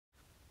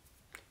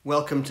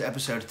Welcome to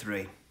episode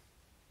 3.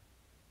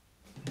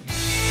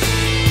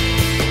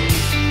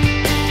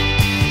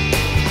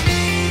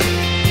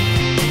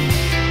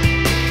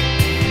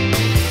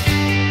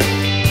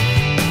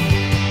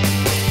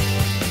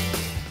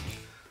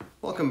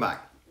 Welcome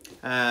back.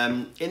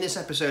 In this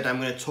episode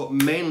I'm going to talk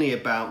mainly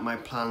about my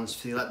plans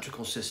for the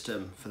electrical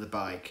system for the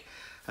bike.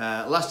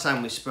 Last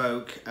time we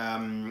spoke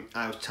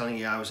I was telling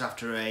you I was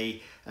after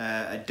a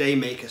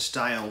Daymaker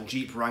style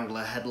Jeep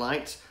Wrangler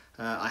headlight.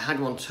 I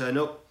had one turn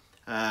up.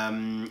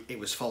 It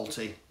was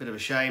faulty, bit of a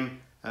shame.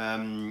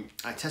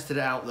 I tested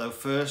it out though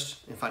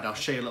first. In fact, I'll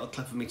show you a little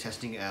clip of me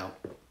testing it out.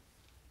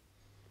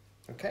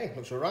 Okay,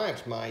 looks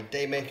alright. My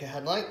Daymaker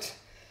headlight.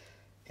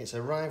 It's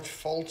arrived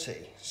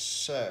faulty.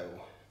 So,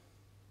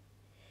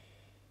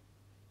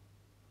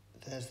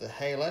 there's the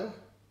halo.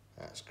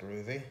 That's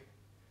groovy.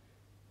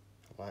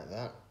 I like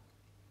that.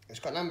 It's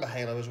got an amber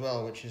halo as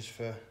well, which is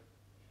for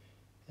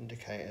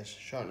indicators.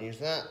 Shan't use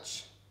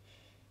that.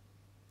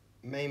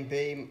 Main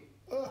beam.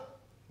 Oh.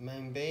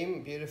 Main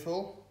beam,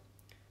 beautiful.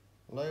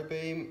 Low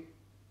beam,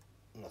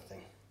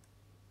 nothing.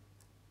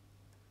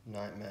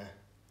 Nightmare.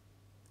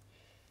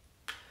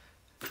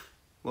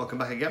 Welcome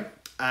back again.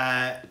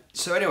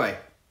 So anyway,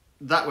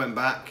 that went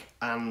back,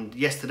 and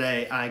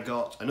yesterday I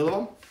got another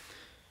one.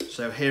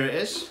 So here it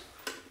is.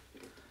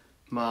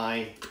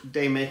 My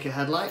Daymaker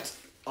headlight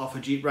off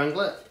a Jeep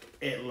Wrangler.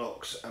 It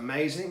looks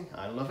amazing.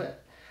 I love it.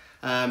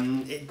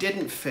 It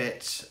didn't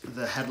fit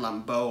the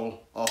headlamp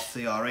bowl off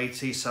the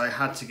R80, so I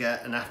had to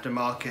get an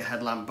aftermarket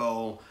headlamp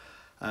bowl,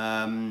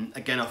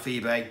 again off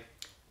eBay,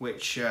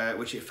 which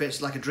it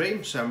fits like a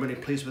dream, so I'm really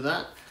pleased with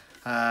that.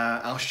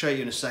 I'll show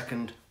you in a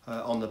second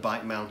on the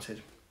bike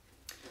mounted.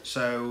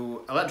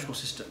 So, electrical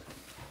system.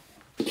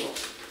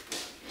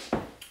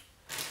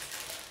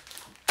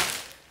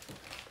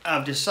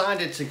 I've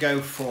decided to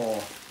go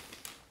for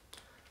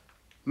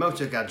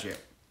Motogadget,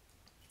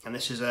 and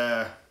this is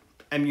a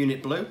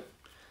M-Unit blue,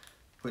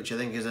 which I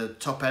think is a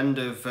top end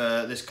of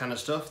this kind of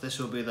stuff. This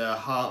will be the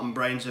heart and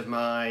brains of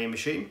my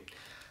machine.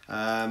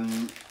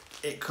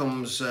 It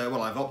comes,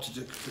 well, I've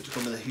opted to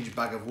come with a huge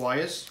bag of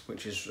wires,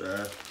 which is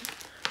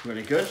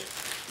really good.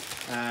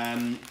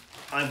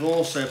 I've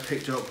also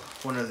picked up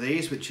one of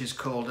these, which is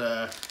called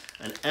an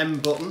M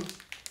button,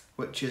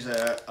 which is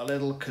a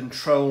little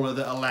controller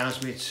that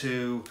allows me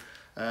to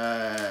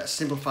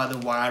simplify the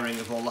wiring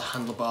of all the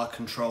handlebar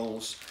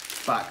controls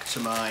back to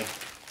my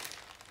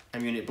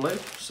M-Unit blue,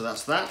 so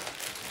that's that.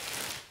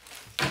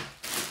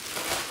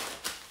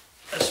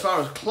 As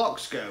far as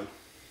clocks go,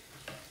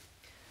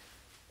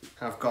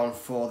 I've gone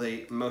for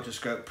the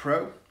Motoscope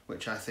Pro,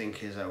 which I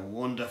think is a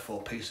wonderful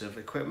piece of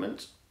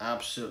equipment,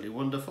 absolutely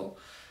wonderful.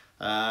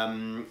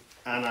 And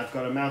I've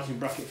got a mounting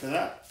bracket for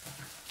that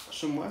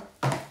somewhere,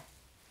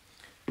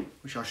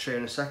 which I'll show you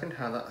in a second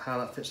how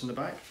that fits on the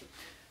bike.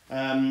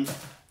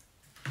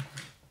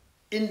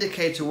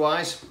 Indicator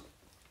wise,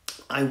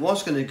 I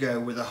was going to go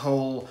with a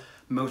whole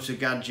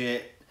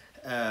Motogadget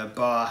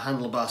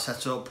handlebar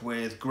setup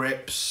with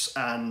grips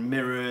and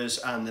mirrors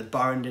and the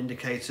bar end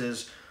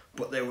indicators,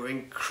 but they were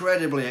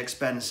incredibly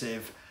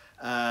expensive.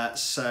 In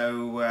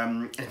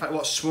fact,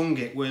 what swung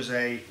it was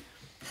a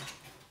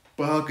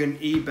bargain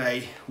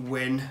eBay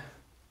win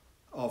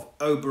of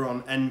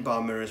Oberon end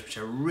bar mirrors, which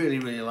I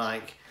really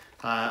like.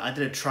 I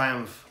did a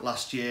Triumph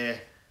last year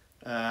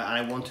and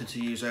I wanted to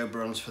use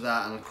Oberons for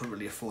that, and I couldn't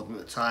really afford them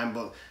at the time,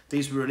 but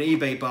these were an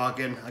eBay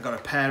bargain. I got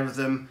a pair of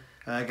them.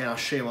 Again, I'll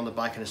show you on the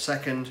bike in a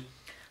second.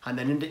 And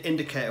then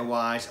indicator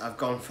wise, I've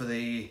gone for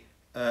the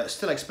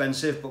still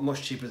expensive but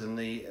much cheaper than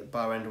the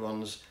bar end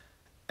ones,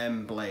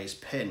 M Blaze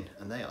pin,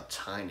 and they are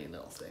tiny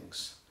little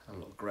things and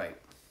look great.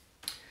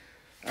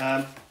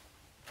 Found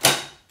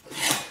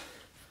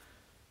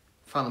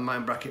the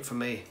mount bracket for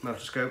me,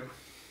 Motoscope.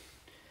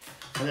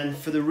 And then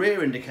for the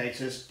rear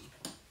indicators,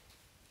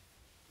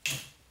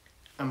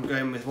 I'm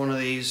going with one of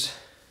these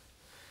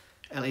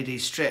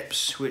LED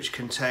strips, which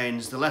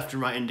contains the left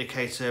and right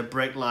indicator,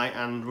 brake light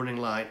and running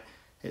light.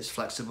 It's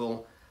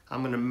flexible. I'm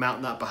going to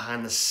mount that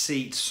behind the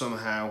seat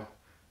somehow.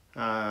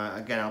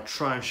 Again, I'll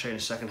try and show you in a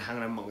second how I'm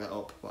going to mock that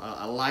up. But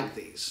I like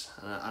these,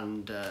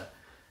 and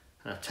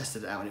I've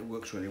tested it out and it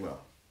works really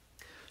well.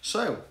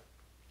 So,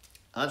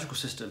 electrical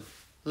system.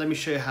 Let me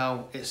show you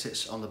how it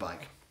sits on the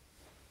bike.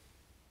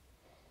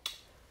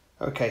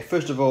 Okay,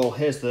 first of all,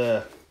 here's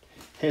the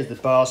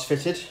bars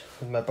fitted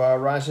with my bar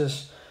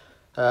risers.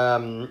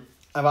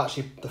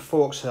 The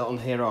forks on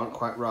here aren't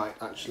quite right,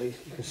 actually.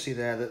 You can see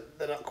there that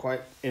they're not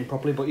quite in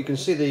properly, but you can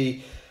see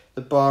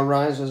the bar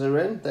risers are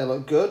in. They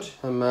look good,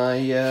 and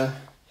my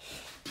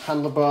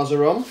handlebars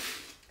are on.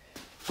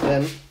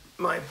 Then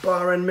my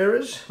bar end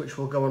mirrors, which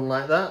will go on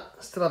like that.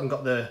 Still haven't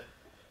got the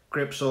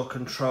grips or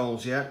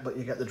controls yet, but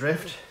you get the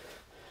drift.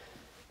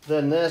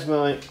 Then there's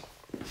my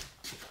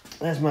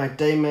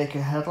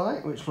Daymaker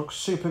headlight, which looks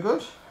super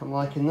good. I'm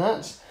liking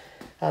that.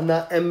 And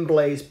that M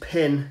Blaze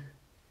pin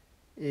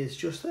is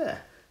just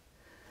there.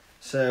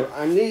 So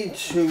I need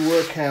to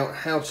work out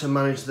how to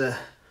manage the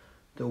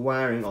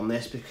wiring on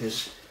this,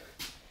 because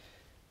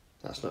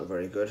that's not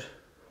very good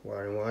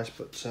wiring wise,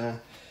 but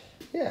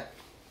yeah.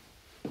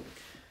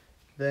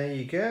 there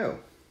you go.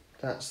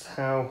 That's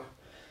how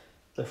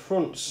the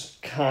front's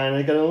kind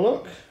of going to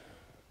look,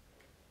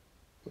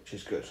 which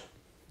is good.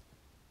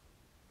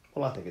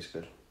 Well, I think it's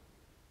good.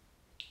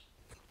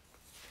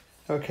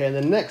 Okay,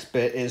 the next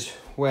bit is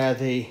where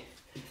the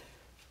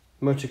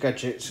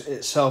Motogadget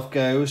itself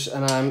goes,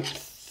 and I'm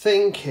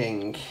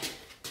thinking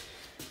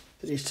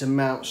it needs to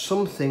mount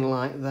something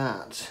like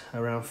that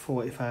around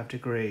 45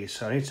 degrees.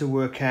 So I need to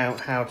work out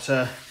how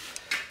to,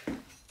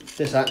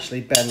 this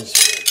actually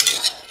bends,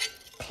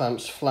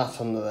 clamps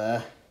flat under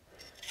there,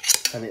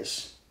 and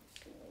it's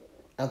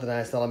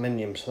anodized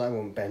aluminium, so that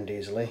won't bend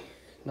easily.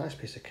 Nice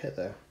piece of kit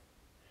though.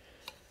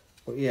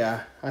 But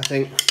yeah, I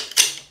think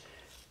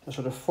a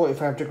sort of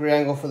 45-degree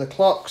angle for the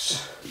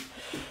clocks,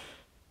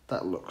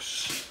 that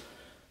looks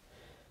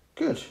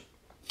good.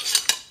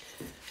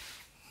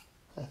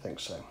 I think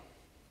so.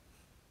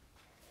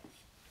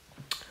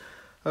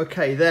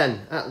 Okay,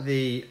 then at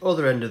the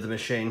other end of the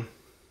machine,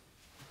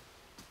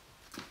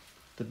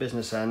 the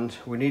business end,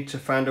 we need to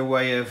find a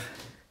way of,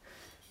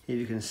 here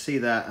you can see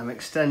that I'm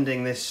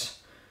extending this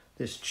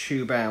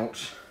tube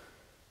out.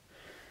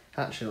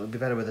 Actually, it'll be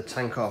better with the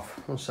tank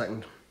off. 1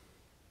 second.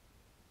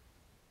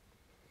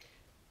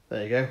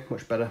 There you go,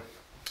 much better.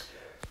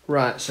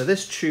 Right, so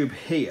this tube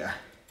here,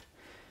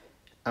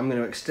 I'm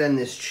going to extend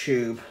this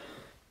tube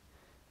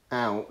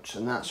out,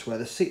 and that's where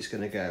the seat's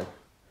going to go.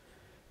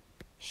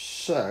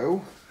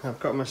 So I've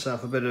got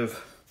myself a bit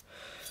of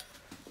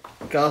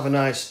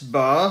galvanized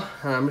bar,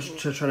 and I'm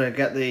just trying to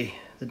get the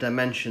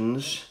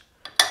dimensions,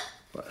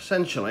 but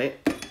essentially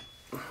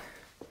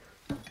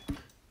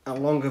a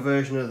longer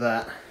version of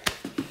that.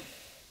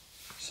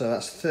 So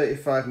that's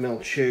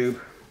 35mm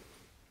tube,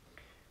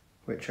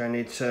 which I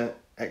need to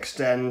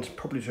extend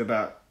probably to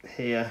about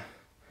here,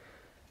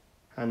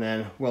 and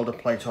then weld a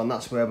plate on.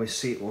 That's where my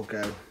seat will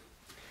go.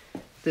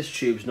 This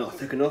tube's not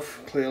thick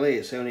enough, clearly.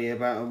 It's only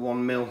about a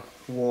 1mm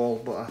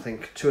wall, but I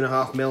think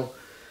 2.5mm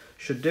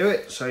should do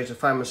it. So I need to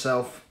find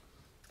myself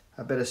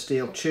a bit of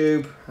steel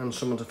tube and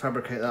someone to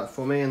fabricate that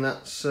for me, and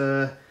that's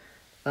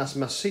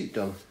my seat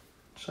done.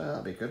 So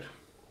that'll be good.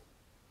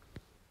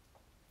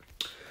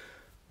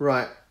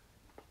 Right.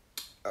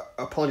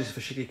 Apologies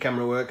for shaky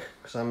camera work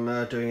because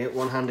I'm doing it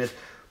one-handed,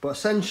 but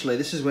essentially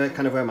this is where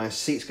my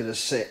seat's going to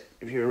sit,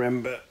 if you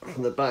remember,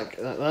 from the back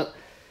like that.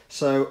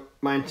 So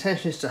my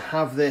intention is to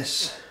have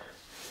this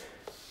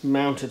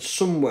mounted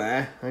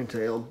somewhere,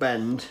 it'll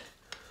bend,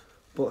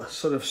 but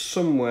sort of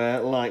somewhere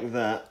like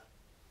that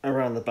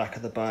around the back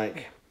of the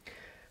bike.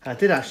 I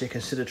did actually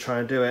consider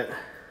trying to do it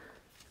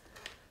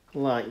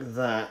like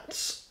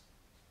that,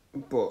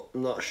 but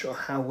I'm not sure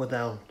how well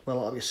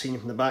that'll be seen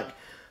from the back.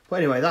 But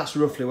anyway, that's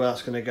roughly where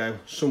that's going to go,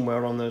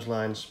 somewhere along those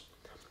lines.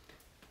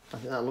 I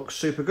think that looks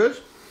super good.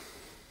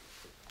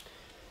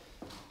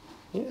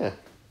 Yeah.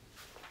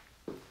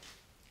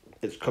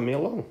 It's coming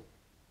along.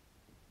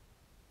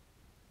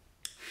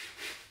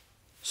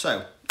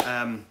 So,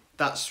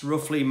 that's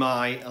roughly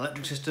my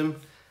electric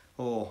system,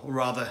 or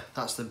rather,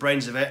 that's the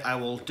brains of it. I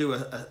will do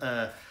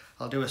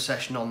I'll do a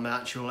session on the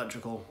actual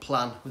electrical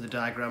plan with a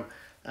diagram.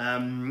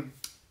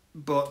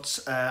 But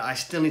I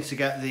still need to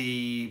get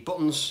the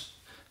buttons,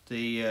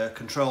 the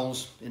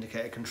controls,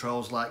 indicator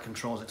controls, light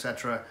controls,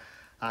 etc.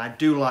 I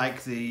do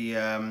like the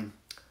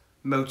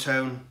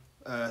Motone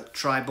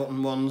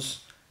tri-button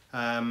ones,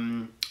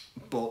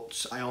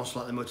 but I also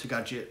like the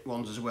Motogadget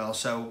ones as well,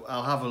 so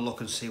I'll have a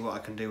look and see what I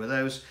can do with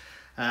those.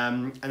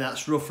 And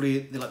that's roughly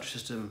the electric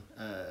system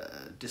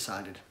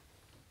decided.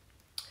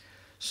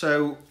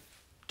 So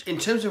in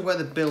terms of where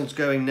the build's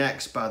going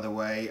next, by the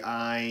way,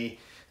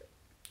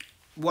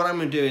 what I'm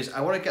going to do is I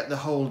want to get the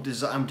whole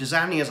design. I'm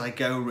designing as I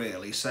go,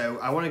 really. So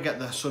I want to get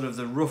the sort of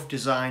the rough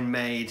design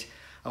made.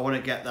 I want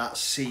to get that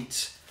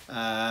seat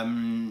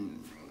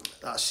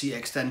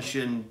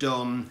extension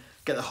done.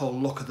 Get the whole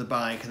look of the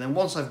bike, and then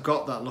once I've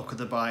got that look of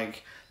the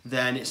bike,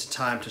 then it's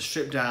time to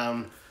strip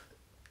down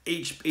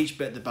each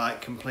bit of the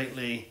bike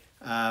completely,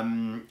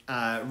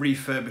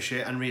 refurbish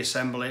it and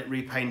reassemble it,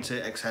 repaint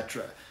it,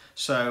 etc.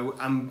 So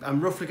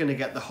I'm roughly going to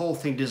get the whole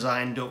thing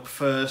designed up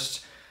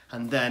first,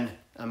 and then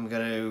I'm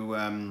going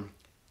to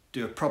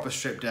do a proper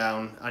strip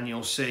down, and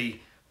you'll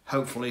see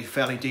hopefully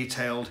fairly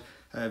detailed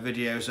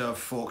videos of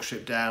fork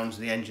strip downs,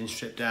 the engine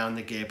strip down,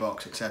 the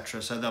gearbox,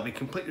 etc. So they'll be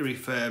completely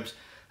refurbed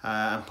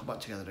and put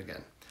back together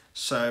again.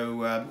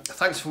 So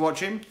thanks for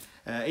watching.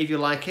 If you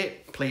like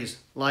it, please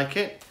like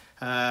it.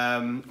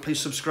 Please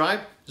subscribe.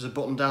 There's a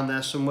button down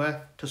there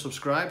somewhere to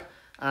subscribe.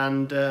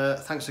 And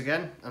thanks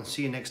again, and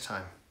see you next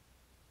time.